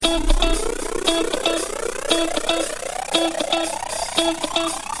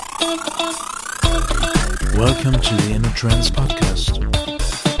Welcome to the InnoTrends podcast.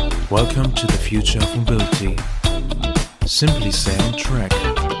 Welcome to the future of mobility. Simply stay on track.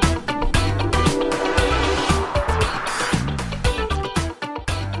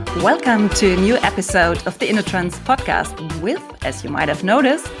 Welcome to a new episode of the InnoTrends podcast with, as you might have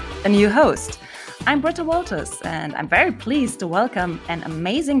noticed, a new host. I'm Britta Walters, and I'm very pleased to welcome an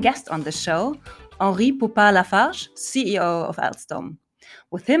amazing guest on the show, Henri Poupart-Lafarge, CEO of Alstom.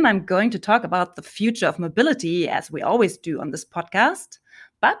 With him, I'm going to talk about the future of mobility, as we always do on this podcast.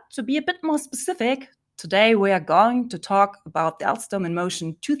 But to be a bit more specific, today we are going to talk about the Alstom in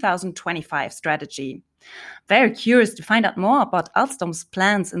Motion 2025 strategy. Very curious to find out more about Alstom's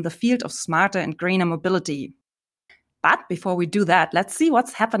plans in the field of smarter and greener mobility. But before we do that, let's see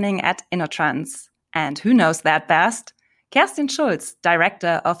what's happening at InnoTrends. And who knows that best? Kerstin Schulz,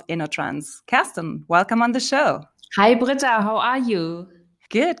 Director of InnoTrends. Kerstin, welcome on the show. Hi, Britta. How are you?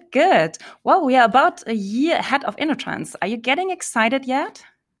 Good. Well, we are about a year ahead of InnoTrends. Are you getting excited yet?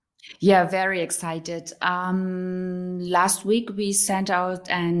 Yeah, very excited. Last week, we sent out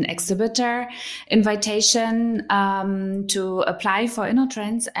an exhibitor invitation to apply for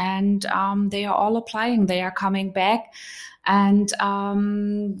InnoTrends, and they are all applying. They are coming back. And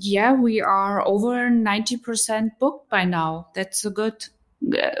we are over 90% booked by now. That's a good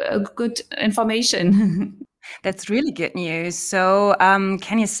information. That's really good news. So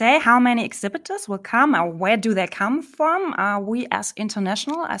can you say how many exhibitors will come, or where do they come from? Are we as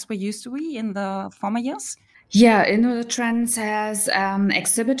international as we used to be in the former years? Yeah, InnoTrends has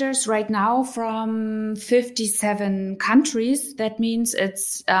exhibitors right now from 57 countries. That means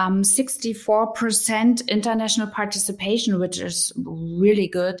it's 64% international participation, which is really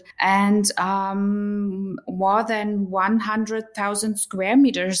good. And more than 100,000 square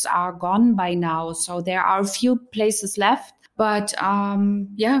meters are gone by now. So there are a few places left. But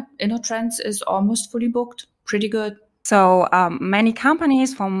InnoTrends is almost fully booked. Pretty good. So many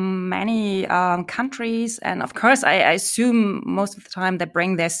companies from many countries, and of course, I assume most of the time they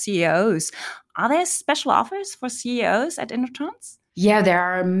bring their CEOs. Are there special offers for CEOs at InnoTrends? Yeah, there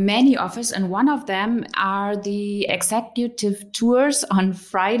are many offers, and one of them are the executive tours on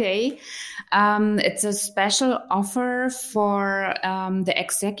Friday. It's a special offer for the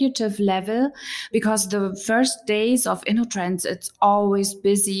executive level, because the first days of InnoTrends, it's always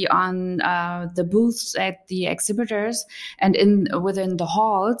busy on the booths at the exhibitors and within the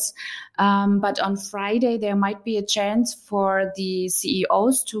halls. But on Friday, there might be a chance for the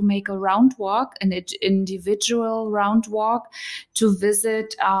CEOs to make a round walk, an individual round walk, to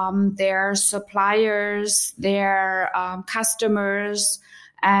visit their suppliers, their customers,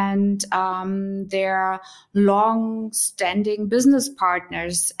 and their long-standing business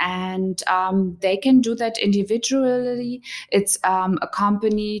partners. And they can do that individually. It's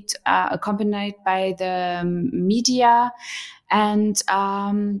accompanied by the media. And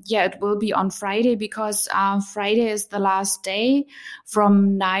it will be on Friday, because Friday is the last day.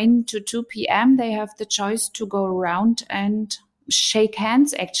 From 9 to 2 p.m. they have the choice to go around and shake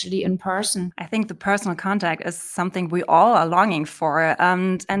hands actually in person. I think the personal contact is something we all are longing for.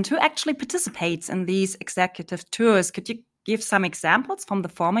 And who actually participates in these executive tours? Could you give some examples from the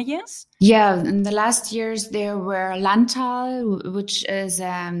former years? Yeah, in the last years, there were Lantal, which is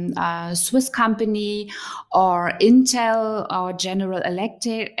a Swiss company, or Intel, or General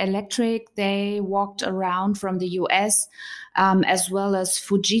Electric. They walked around from the US, as well as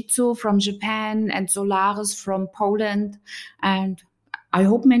Fujitsu from Japan and Solaris from Poland. And I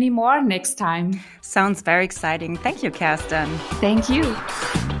hope many more next time. Sounds very exciting. Thank you, Kerstin. Thank you.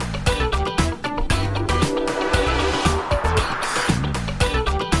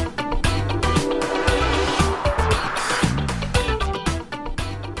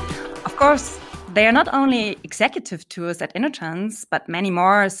 Of course, they are not only executive tours at InnoTrends, but many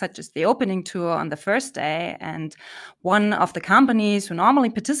more, such as the opening tour on the first day. And one of the companies who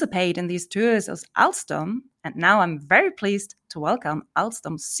normally participate in these tours is Alstom. And now I'm very pleased to welcome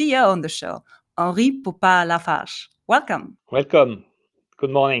Alstom's CEO on the show, Henri Poupart-Lafarge. Welcome. Welcome.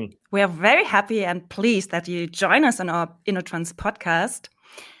 Good morning. We are very happy and pleased that you join us on our InnoTrends podcast.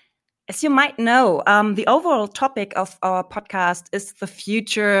 As you might know, the overall topic of our podcast is the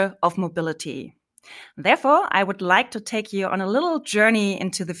future of mobility. Therefore, I would like to take you on a little journey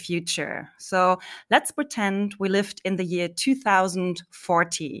into the future. So let's pretend we lived in the year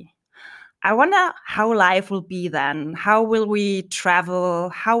 2040. I wonder how life will be then. How will we travel?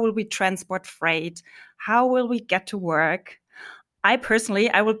 How will we transport freight? How will we get to work? I personally,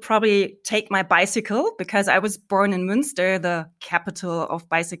 I would probably take my bicycle because I was born in Münster, the capital of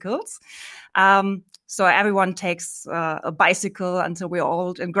bicycles. So everyone takes a bicycle until we're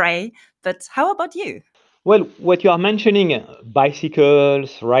old and gray. But how about you? Well, what you are mentioning,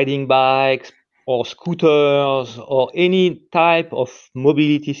 bicycles, riding bikes, or scooters, or any type of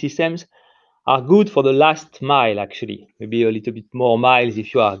mobility systems are good for the last mile, actually. Maybe a little bit more miles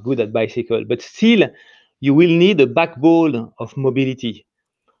if you are good at bicycle. But still, you will need a backbone of mobility.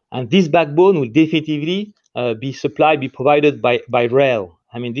 And this backbone will definitively be provided by rail.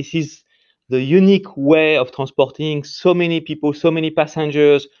 I mean, this is the unique way of transporting so many people, so many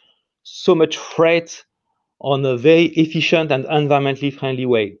passengers, so much freight on a very efficient and environmentally friendly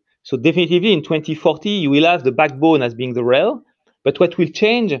way. So definitely in 2040, you will have the backbone as being the rail, but what will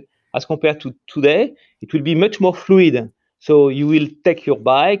change as compared to today, it will be much more fluid. So you will take your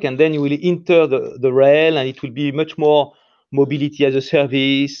bike and then you will enter the rail, and it will be much more mobility as a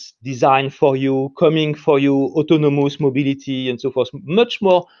service, designed for you, coming for you, autonomous mobility and so forth. Much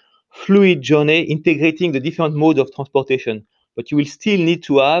more fluid journey integrating the different modes of transportation. But you will still need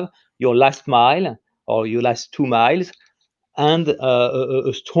to have your last mile or your last 2 miles and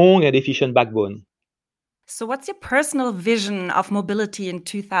a strong and efficient backbone. So what's your personal vision of mobility in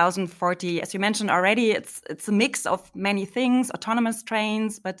 2040? As you mentioned already, it's a mix of many things, autonomous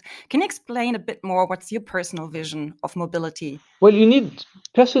trains, but can you explain a bit more what's your personal vision of mobility? Well, you need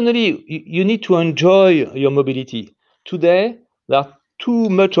to enjoy your mobility. Today, there are too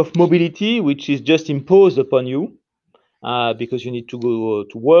much of mobility which is just imposed upon you because you need to go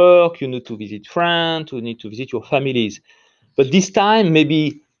to work, you need to visit friends, you need to visit your families. But this time may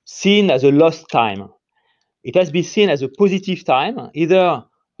be seen as a lost time. It has been seen as a positive time, either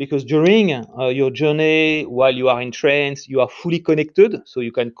because during your journey while you are in trains, you are fully connected, so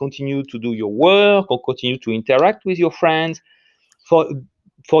you can continue to do your work or continue to interact with your friends. For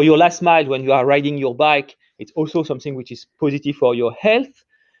for your last mile, when you are riding your bike, it's also something which is positive for your health.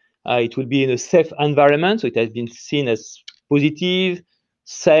 It will be in a safe environment, so it has been seen as positive,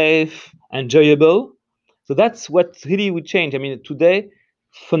 safe, enjoyable. So that's what really would change. I mean, today,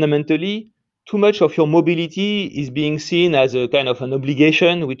 fundamentally, too much of your mobility is being seen as a kind of an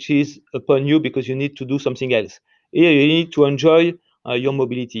obligation which is upon you because you need to do something else. Here, you need to enjoy your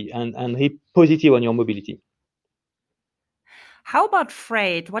mobility and be positive on your mobility. How about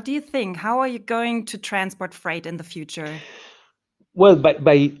freight? What do you think? How are you going to transport freight in the future? Well,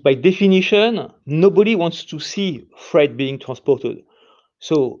 by definition, nobody wants to see freight being transported.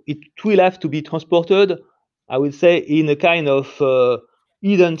 So it will have to be transported, I would say, in a kind of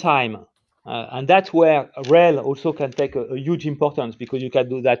hidden time. And that's where rail also can take a huge importance because you can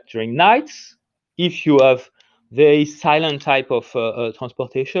do that during nights if you have very silent type of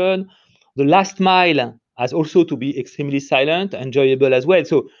transportation. The last mile has also to be extremely silent, enjoyable as well.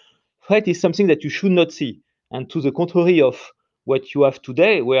 So freight is something that you should not see. And to the contrary of what you have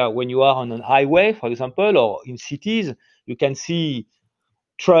today, where when you are on an highway, for example, or in cities, you can see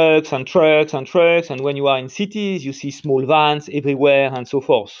trucks and trucks and trucks. And when you are in cities, you see small vans everywhere and so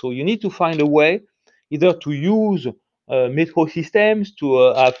forth. So you need to find a way either to use metro systems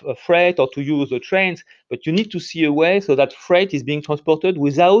to have a freight or to use the trains, but you need to see a way so that freight is being transported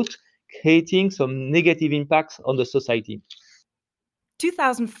without creating some negative impacts on the society.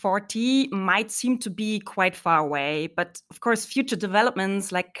 2040 might seem to be quite far away, but of course, future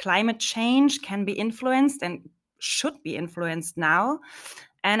developments like climate change can be influenced and should be influenced now.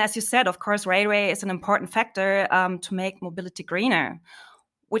 And as you said, of course, railway is an important factor to make mobility greener,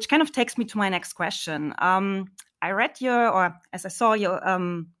 which kind of takes me to my next question. I read as I saw your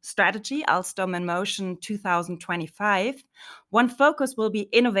strategy, Alstom in Motion 2025. One focus will be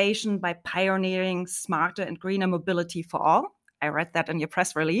innovation by pioneering smarter and greener mobility for all. I read that in your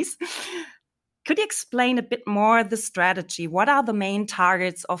press release. Could you explain a bit more the strategy? What are the main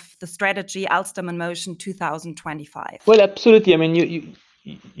targets of the strategy Alstom in Motion 2025? Well, absolutely. I mean,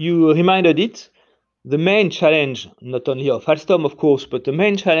 you reminded it. The main challenge, not only of Alstom, of course, but the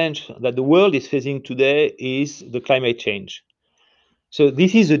main challenge that the world is facing today is the climate change. So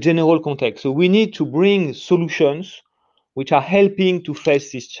this is a general context. So we need to bring solutions which are helping to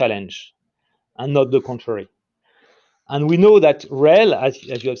face this challenge and not the contrary. And we know that rail, as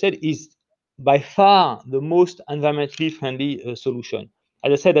you have said, is by far the most environmentally friendly solution.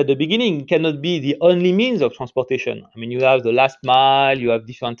 As I said at the beginning, it cannot be the only means of transportation. I mean, you have the last mile, you have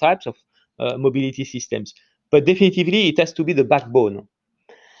different types of mobility systems, but definitively it has to be the backbone.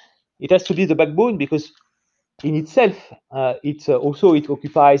 It has to be the backbone because in itself, it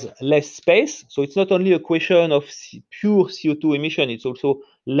occupies less space. So it's not only a question of pure CO2 emission, it's also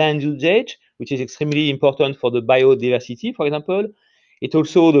land usage, which is extremely important for the biodiversity, for example. It's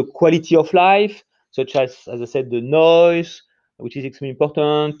also the quality of life, such as I said, the noise, which is extremely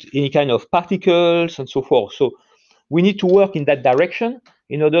important, any kind of particles, and so forth. So we need to work in that direction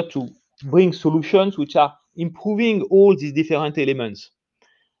in order to bring solutions which are improving all these different elements.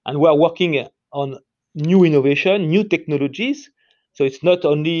 And we are working on new innovation, new technologies. So it's not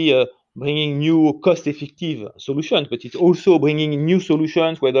only bringing new cost-effective solutions, but it's also bringing new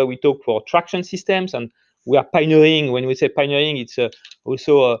solutions, whether we talk for traction systems, and we are pioneering. When we say pioneering, it's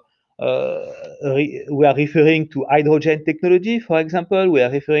also we are referring to hydrogen technology, for example. We are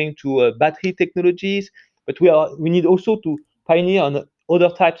referring to battery technologies, but we need also to pioneer on other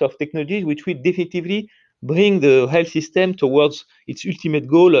types of technologies, which will definitively bring the health system towards its ultimate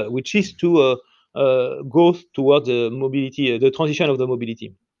goal, which is to go towards the mobility, the transition of the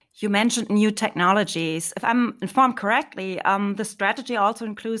mobility. You mentioned new technologies. If I'm informed correctly, the strategy also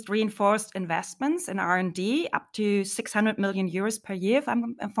includes reinforced investments in R&D up to 600 million euros per year, if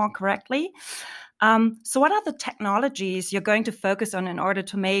I'm informed correctly. So what are the technologies you're going to focus on in order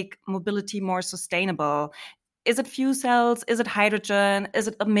to make mobility more sustainable? Is it fuel cells? Is it hydrogen? Is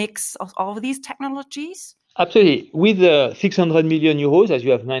it a mix of all of these technologies? Absolutely. With 600 million euros, as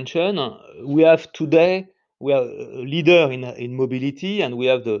you have mentioned, we are a leader in mobility, and we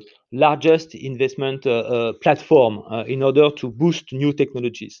have the largest investment platform in order to boost new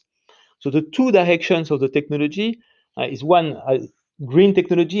technologies. So the two directions of the technology is one, green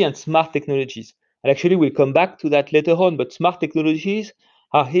technology and smart technologies. And actually, we'll come back to that later on, but smart technologies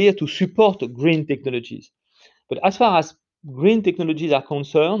are here to support green technologies. But as far as green technologies are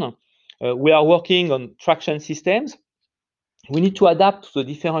concerned, we are working on traction systems. We need to adapt to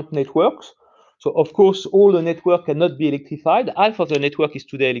the different networks. So, of course, all the network cannot be electrified. Half of the network is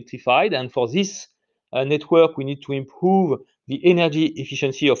today electrified. And for this network, we need to improve the energy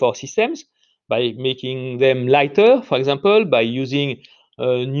efficiency of our systems by making them lighter, for example, by using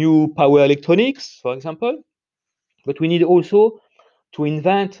new power electronics, for example. But we need also to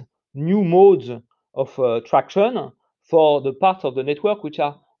invent new modes of traction for the parts of the network which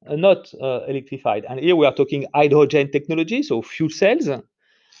are not electrified. And here we are talking hydrogen technology, so fuel cells.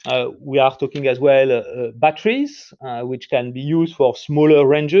 We are talking as well batteries, which can be used for smaller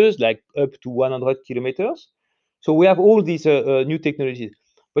ranges, like up to 100 kilometers. So we have all these new technologies.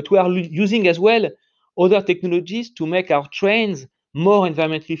 But we are using as well other technologies to make our trains more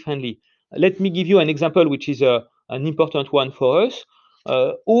environmentally friendly. Let me give you an example, which is an important one for us.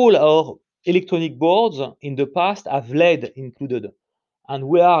 All our electronic boards in the past have lead included. And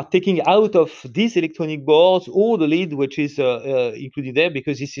we are taking out of these electronic boards all the lead which is included there,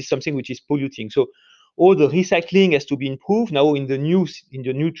 because this is something which is polluting. So all the recycling has to be improved. Now in the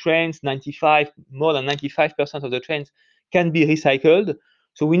new trains, more than 95% of the trains can be recycled.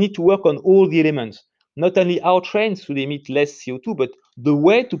 So we need to work on all the elements. Not only our trains should emit less CO2, but the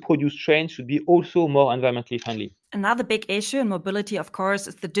way to produce trains should be also more environmentally friendly. Another big issue in mobility, of course,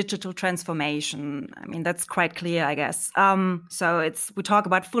 is the digital transformation. I mean, that's quite clear, I guess. So we talk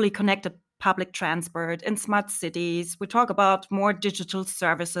about fully connected public transport in smart cities. We talk about more digital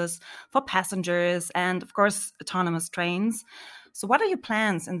services for passengers and, of course, autonomous trains. So what are your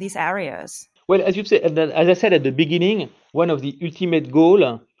plans in these areas? Well, as I said at the beginning, one of the ultimate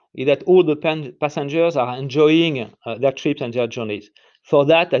goals is that all the passengers are enjoying their trips and their journeys. For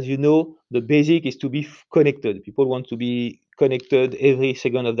that, as you know, the basic is to be connected. People want to be connected every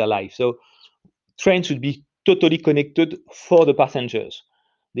second of their life. So trains should be totally connected for the passengers.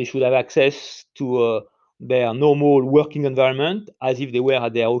 They should have access to their normal working environment as if they were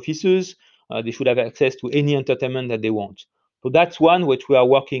at their offices. They should have access to any entertainment that they want. So that's one which we are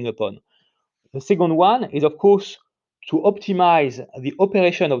working upon. The second one is, of course, to optimize the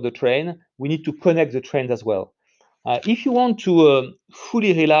operation of the train. We need to connect the trains as well. If you want to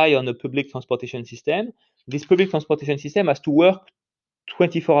fully rely on a public transportation system, this public transportation system has to work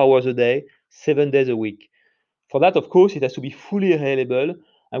 24 hours a day, 7 days a week. For that, of course, it has to be fully reliable,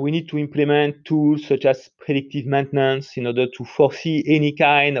 and we need to implement tools such as predictive maintenance in order to foresee any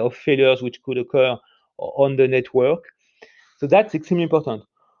kind of failures which could occur on the network. So that's extremely important.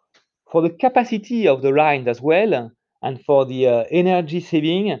 For the capacity of the lines as well, and for the energy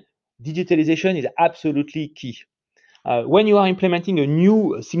saving, digitalization is absolutely key. When you are implementing a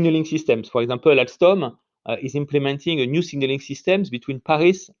new signaling systems, for example, Alstom is implementing a new signaling systems between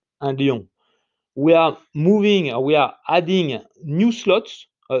Paris and Lyon. We are adding new slots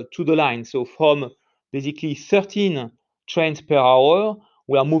to the line. So from basically 13 trains per hour,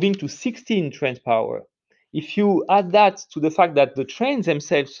 we are moving to 16 trains per hour. If you add that to the fact that the trains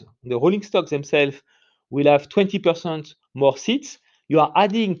themselves, the rolling stocks themselves, will have 20% more seats, you are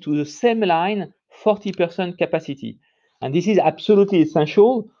adding to the same line 40% capacity. And this is absolutely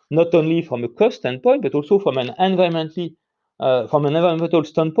essential, not only from a cost standpoint, but also from an environmental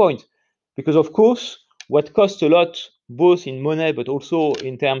standpoint. Because of course, what costs a lot, both in money but also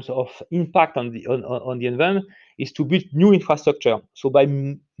in terms of impact on the environment, is to build new infrastructure. So by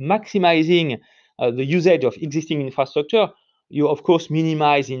maximizing the usage of existing infrastructure, you of course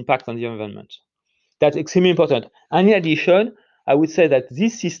minimize the impact on the environment. That's extremely important. And in addition, I would say that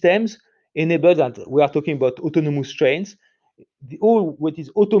these systems enable that we are talking about autonomous trains. All what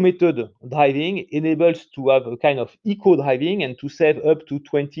is automated driving enables to have a kind of eco-driving and to save up to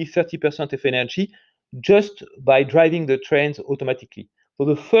 20-30% of energy just by driving the trains automatically. So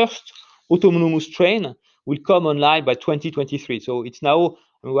the first autonomous train will come online by 2023. So it's now,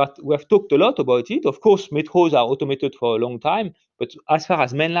 we have talked a lot about it. Of course, metros are automated for a long time, but as far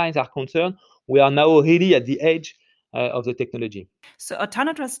as main lines are concerned, we are now really at the edge of the technology. So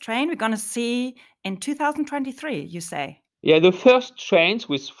autonomous train we're going to see in 2023, you say? Yeah, the first trains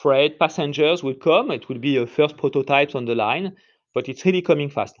with freight passengers will come. It will be first prototypes on the line, but it's really coming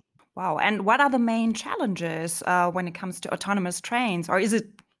fast. Wow. And what are the main challenges when it comes to autonomous trains? Or is it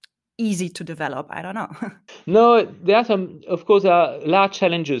easy to develop? I don't know. No, there are some, of course, large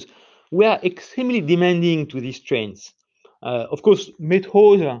challenges. We are extremely demanding to these trains. Of course,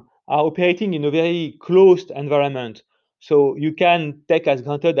 metros are operating in a very closed environment. So you can take as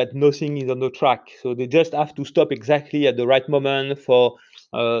granted that nothing is on the track. So they just have to stop exactly at the right moment for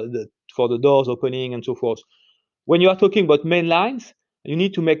the doors opening and so forth. When you are talking about main lines, you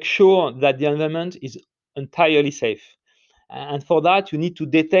need to make sure that the environment is entirely safe. And for that, you need to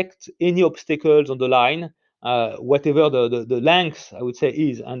detect any obstacles on the line, whatever the length, I would say,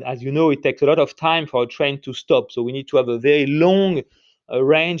 is. And as you know, it takes a lot of time for a train to stop. So we need to have a very long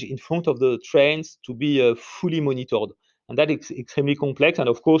range in front of the trains to be fully monitored. And that is extremely complex. And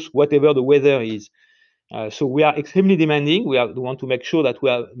of course, whatever the weather is. So we are extremely demanding. We want to make sure that we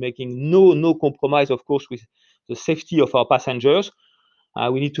are making no compromise, of course, with the safety of our passengers.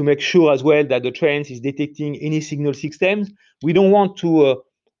 We need to make sure as well that the trains is detecting any signal systems. We don't want to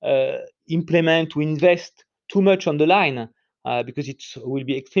invest too much on the line because it will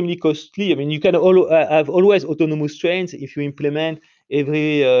be extremely costly. I mean, you can have always autonomous trains if you implement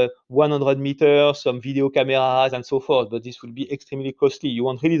every 100 meters some video cameras and so forth, but this will be extremely costly. You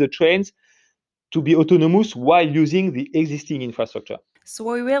want really the trains to be autonomous while using the existing infrastructure. So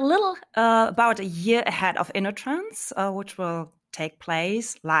we were a little about a year ahead of InnoTrans, which will take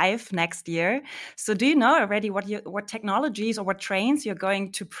place live next year. So do you know already what technologies or what trains you're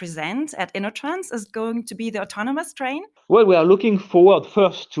going to present at InnoTrans? Is going to be the autonomous train? Well, we are looking forward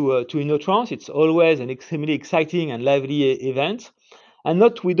first to InnoTrans. It's always an extremely exciting and lively event. And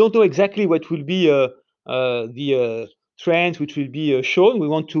we don't know exactly what will be the trains which will be shown. We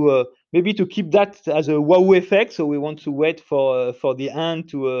want to maybe to keep that as a wow effect. So we want to wait for the end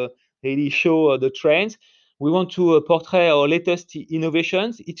to really show the trains. We want to portray our latest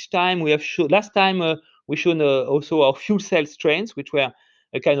innovations. Each time we have last time we shown also our fuel cells trains, which were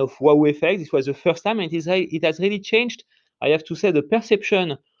a kind of wow effect. This was the first time, and it has really changed, I have to say, the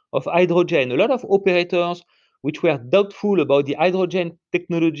perception of hydrogen. A lot of operators which were doubtful about the hydrogen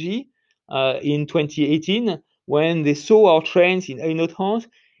technology in 2018, when they saw our trains in InnoTrans,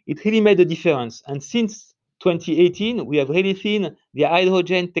 it really made a difference. And since 2018, we have really seen the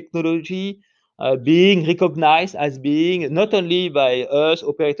hydrogen technology being recognized as being, not only by us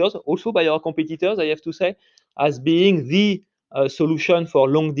operators, also by our competitors, I have to say, as being the solution for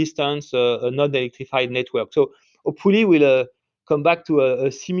long distance non-electrified network. So hopefully we'll come back to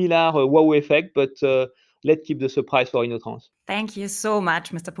a similar wow effect, but let's keep the surprise for InnoTrans. Thank you so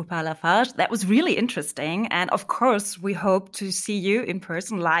much, Mr. Poupart-Lafarge. That was really interesting. And of course, we hope to see you in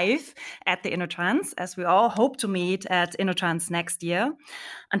person live at the InnoTrans, as we all hope to meet at InnoTrans next year.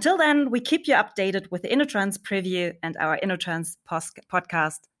 Until then, we keep you updated with the InnoTrans preview and our InnoTrans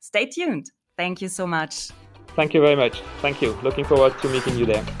podcast. Stay tuned. Thank you so much. Thank you very much. Thank you. Looking forward to meeting you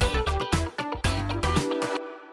there.